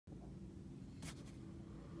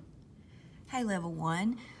Hey Level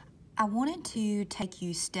 1, I wanted to take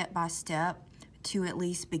you step by step to at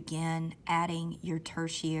least begin adding your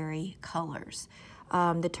tertiary colors.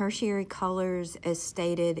 The tertiary colors, as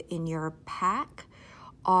stated in your pack,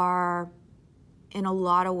 are in a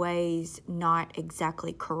lot of ways not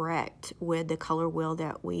exactly correct with the color wheel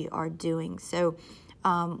that we are doing. So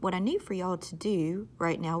what I need for y'all to do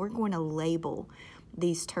right now, we're going to label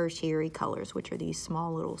these tertiary colors, which are these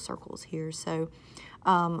small little circles here. So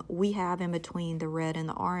we have in between the red and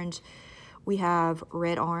the orange, we have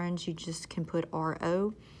red orange. You just can put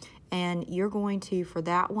RO, and you're going to, for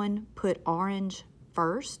that one, put orange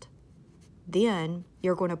first, then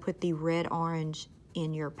you're going to put the red orange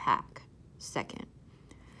in your pack second.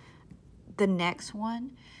 The next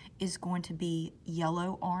one is going to be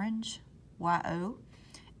yellow orange, YO.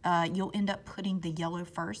 You'll end up putting the yellow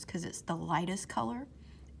first because it's the lightest color,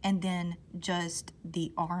 and then just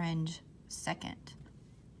the orange second.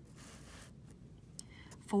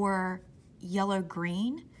 For yellow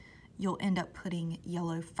green, you'll end up putting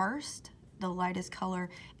yellow first, the lightest color,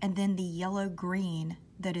 and then the yellow green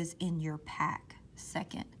that is in your pack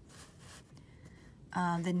second.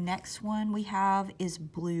 The next one we have is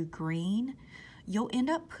blue green. You'll end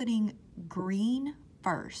up putting green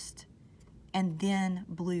first and then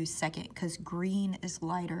blue second because green is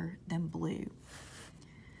lighter than blue.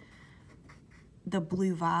 The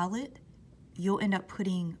blue violet, you'll end up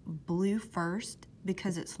putting blue first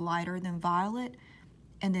because it's lighter than violet,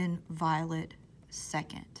 and then violet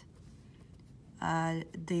second.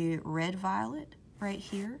 The red violet right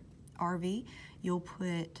here, RV, you'll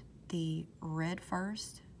put the red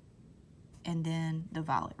first and then the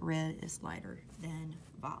violet. Red is lighter than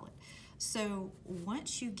violet. So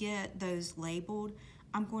once you get those labeled,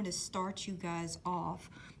 I'm going to start you guys off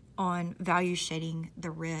on value shading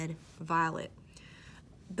the red violet.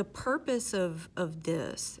 The purpose of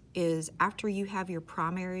this is after you have your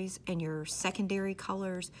primaries and your secondary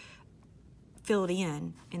colors filled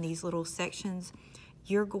in these little sections,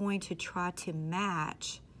 you're going to try to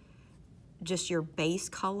match just your base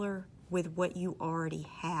color with what you already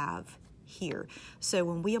have here. So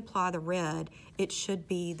when we apply the red, it should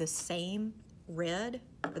be the same red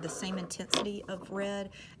or the same intensity of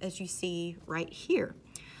red as you see right here.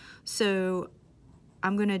 So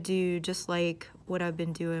I'm gonna do just like what I've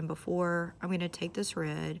been doing before. I'm gonna take this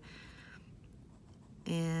red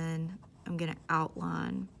and I'm gonna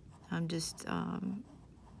outline. I'm just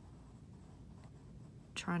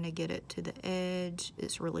trying to get it to the edge.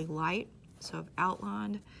 It's really light, so I've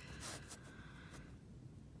outlined.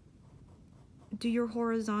 Do your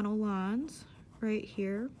horizontal lines right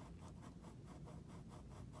here.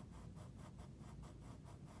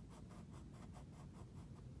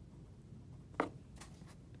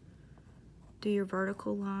 Do your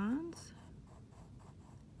vertical lines.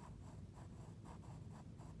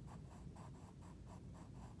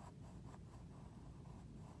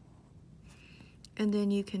 And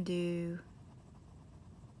then you can do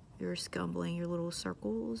your scumbling, your little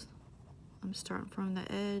circles. I'm starting from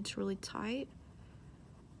the edge really tight.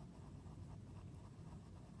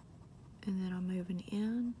 And then I'm moving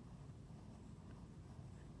in.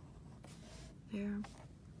 There.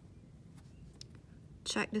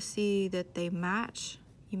 Check to see that they match.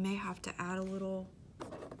 You may have to add a little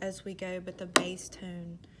as we go, but the base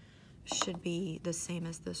tone should be the same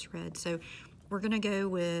as this red. So we're gonna go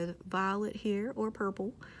with violet here or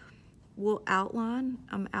purple. We'll outline.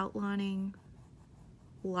 I'm outlining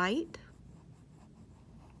light,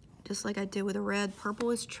 just like I did with the red.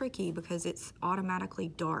 Purple is tricky because it's automatically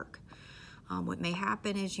dark. What may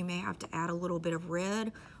happen is you may have to add a little bit of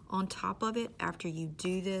red on top of it after you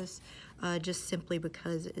do this, just simply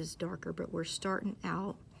because it is darker. But we're starting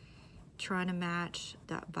out trying to match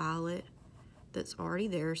that violet that's already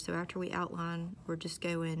there. So after we outline, we're just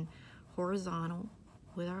going horizontal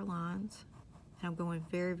with our lines. And I'm going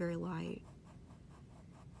very, very light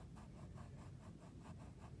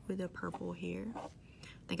with the purple here.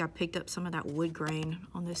 I think I picked up some of that wood grain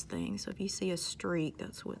on this thing. So if you see a streak,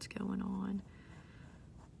 that's what's going on.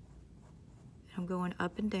 I'm going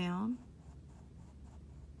up and down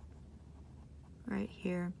right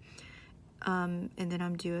here. And then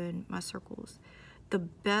I'm doing my circles. The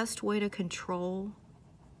best way to control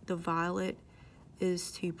the violet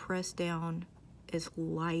is to press down as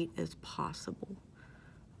light as possible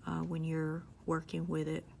when you're working with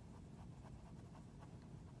it.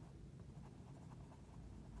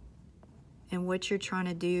 And what you're trying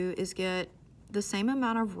to do is get the same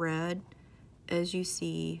amount of red as you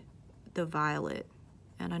see the violet.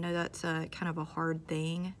 And I know that's kind of a hard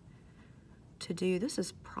thing to do. This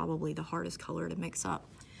is probably the hardest color to mix up.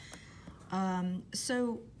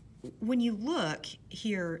 So when you look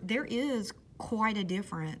here, there is quite a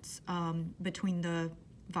difference between the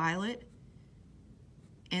violet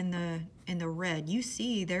and the red. You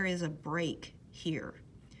see there is a break here.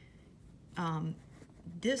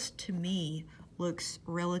 This to me looks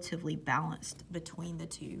relatively balanced between the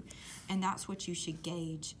two, and that's what you should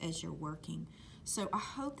gauge as you're working. So I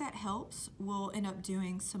hope that helps. We'll end up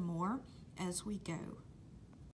doing some more as we go.